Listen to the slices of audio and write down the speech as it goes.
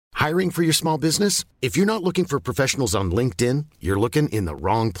Hiring for your small business? If you're not looking for professionals on LinkedIn, you're looking in the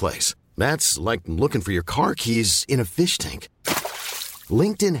wrong place. That's like looking for your car keys in a fish tank.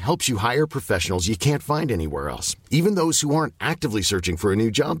 LinkedIn helps you hire professionals you can't find anywhere else, even those who aren't actively searching for a new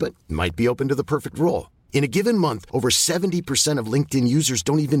job but might be open to the perfect role. In a given month, over 70% of LinkedIn users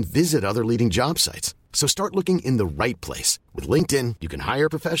don't even visit other leading job sites. So start looking in the right place. With LinkedIn, you can hire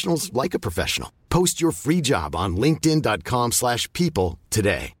professionals like a professional. Post your free job on linkedin.com/people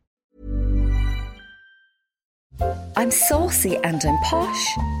today. I'm saucy and I'm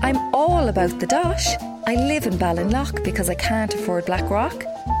posh. I'm all about the dosh. I live in Ballinlough because I can't afford Blackrock.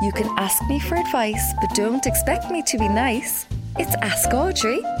 You can ask me for advice, but don't expect me to be nice. It's Ask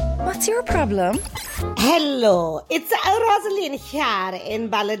Audrey. What's your problem? Hello, it's Rosalind here in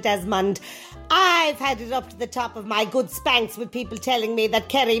Ballydesmond. I've had it up to the top of my good spanks with people telling me that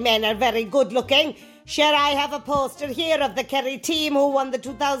Kerry men are very good looking. Sure, I have a poster here of the Kerry team who won the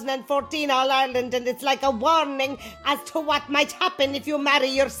 2014 All-Ireland, and it's like a warning as to what might happen if you marry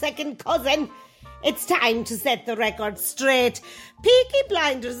your second cousin. It's time to set the record straight. Peaky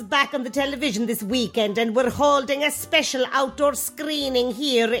Blinders back on the television this weekend, and we're holding a special outdoor screening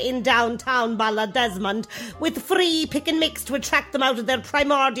here in downtown Ballydesmond with free pick and mix to attract them out of their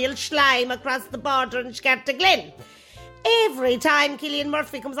primordial slime across the border in Scartaglen. Every time Cillian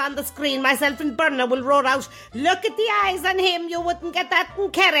Murphy comes on the screen, myself and Berna will roar out, "Look at the eyes on him, you wouldn't get that in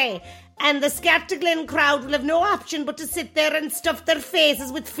Kerry." And the Scartaglen crowd will have no option but to sit there and stuff their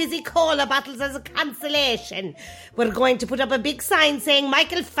faces with fizzy cola bottles as a consolation. We're going to put up a big sign saying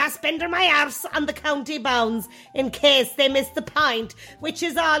 "Michael Fassbender my arse" on the county bounds in case they miss the point, which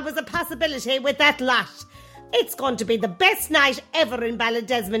is always a possibility with that lot. It's going to be the best night ever in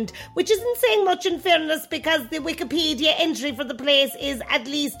Ballydesmond, which isn't saying much in fairness because the Wikipedia entry for the place is "at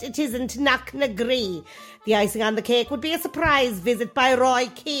least it isn't Knocknagree." The icing on the cake would be a surprise visit by Roy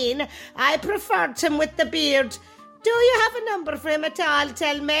Keane. I preferred him with the beard. Do you have a number for him at all,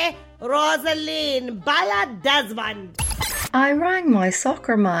 tell me? Rosaline, Ballydesmond. I rang my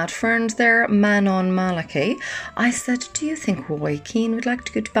soccer mad friend there, Manon Malachy. I said, "Do you think Roy Keane would like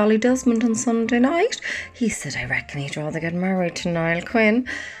to go to Ballydesmond on Sunday night?" He said, "I reckon he'd rather get married to Niall Quinn."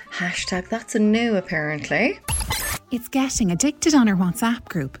 Hashtag that's a no, apparently. It's getting addicted on our WhatsApp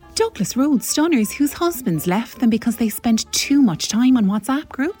group. Douglas Road stunners whose husbands left them because they spent too much time on WhatsApp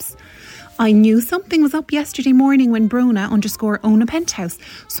groups. I knew something was up yesterday morning when Brona_own a penthouse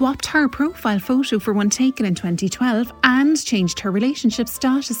swapped her profile photo for one taken in 2012 and changed her relationship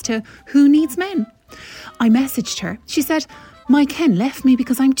status to "Who Needs Men?" I messaged her. She said, "My Ken left me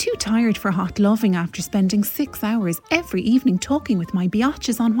because I'm too tired for hot loving after spending 6 hours every evening talking with my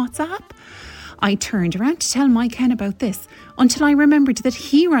biatches on WhatsApp." I turned around to tell my Ken about this until I remembered that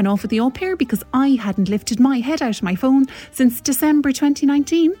he ran off with the au pair because I hadn't lifted my head out of my phone since December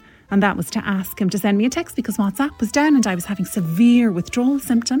 2019. And that was to ask him to send me a text because WhatsApp was down and I was having severe withdrawal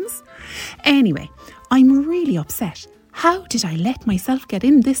symptoms. Anyway, I'm really upset. How did I let myself get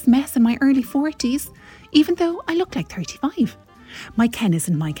in this mess in my early 40s, even though I look like 35? My Ken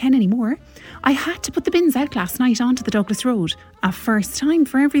isn't my Ken anymore. I had to put the bins out last night onto the Douglas Road, a first time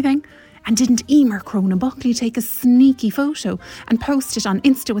for everything. And didn't Emer Crone and Buckley take a sneaky photo and post it on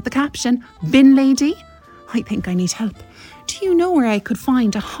Insta with the caption, "Bin Lady"? I think I need help. Do you know where I could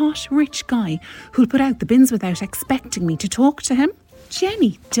find a hot, rich guy who'll put out the bins without expecting me to talk to him?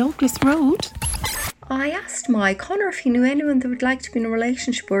 Jenny, Douglas Road. I asked Mike Connor if he knew anyone that would like to be in a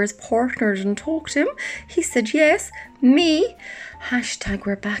relationship where his partner didn't talk to him. He said yes, me. Hashtag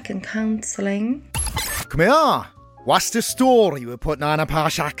we're back in counselling. Come here. What's the story with putting on a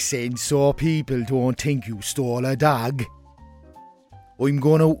posh accent so people don't think you stole a dog? I'm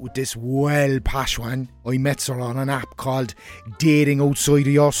going out with this well-posh one. I met her on an app called Dating Outside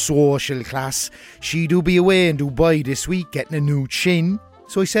of Your Social Class. She do be away in Dubai this week getting a new chin.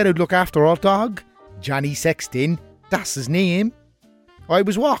 So I said I'd look after her dog. Johnny Sexton, that's his name. I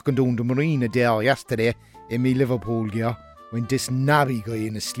was walking down the marina there yesterday in my Liverpool gear when this nabby guy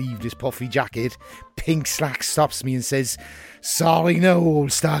in a sleeveless puffy jacket, pink slacks, stops me and says, "Sorry no,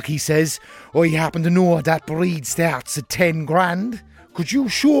 old stock," he says. "I happen to know that breed starts at 10 grand. Could you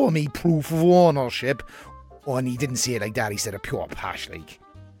show me proof of ownership?" Oh, and he didn't say it like that, he said a pure posh like.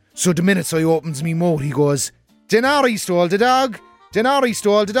 So the minute I opens me mouth, he goes, "Denari stole the dog. Denari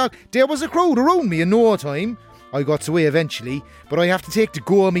stole the dog." There was a crowd around me in no time. I got away eventually, but I have to take the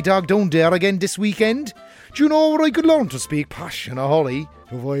go of me dog down there again this weekend. Do you know where I could learn to speak posh in a hurry?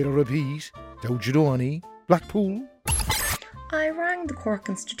 To avoid a repeat. Down Judoni, Blackpool. I rang the Cork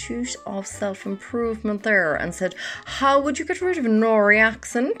Institute of Self-Improvement there and said, how would you get rid of a Nori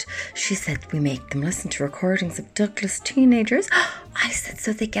accent? She said, we make them listen to recordings of Douglas teenagers. I said,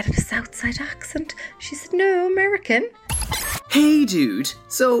 so they get a Southside accent? She said, no, American. Hey dude,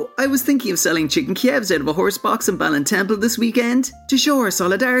 so I was thinking of selling chicken Kievs out of a horse box in Ballintemple this weekend to show our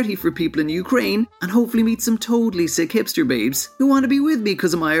solidarity for people in Ukraine and hopefully meet some totally sick hipster babes who want to be with me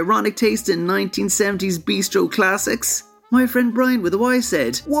because of my ironic taste in 1970s bistro classics. My friend Brian with a Y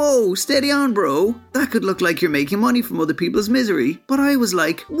said, whoa, steady on bro, that could look like you're making money from other people's misery. But I was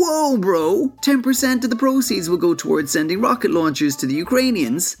like, whoa bro, 10% of the proceeds will go towards sending rocket launchers to the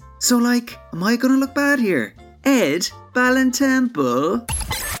Ukrainians. So like, am I going to look bad here? Ed, Ballintemple.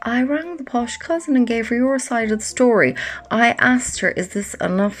 I rang the posh cousin and gave her your side of the story. I asked her, is this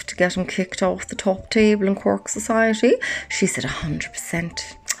enough to get him kicked off the top table in Cork society? She said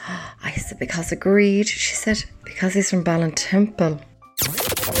 100%. I said, because agreed. She said, because he's from Ballintemple.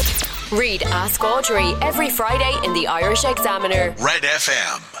 Read Ask Audrey every Friday in the Irish Examiner. Red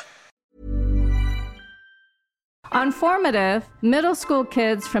FM. On Formative, middle school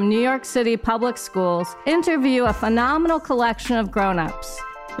kids from New York City public schools interview a phenomenal collection of grown-ups.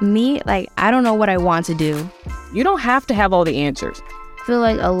 Me, I don't know what I want to do. You don't have to have all the answers. I feel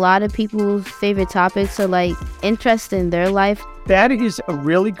like a lot of people's favorite topics are interest in their life. That is a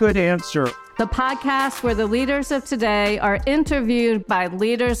really good answer. The podcast where the leaders of today are interviewed by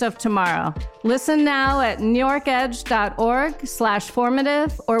leaders of tomorrow. Listen now at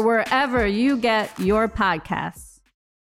newyorkedge.org/formative or wherever you get your podcasts.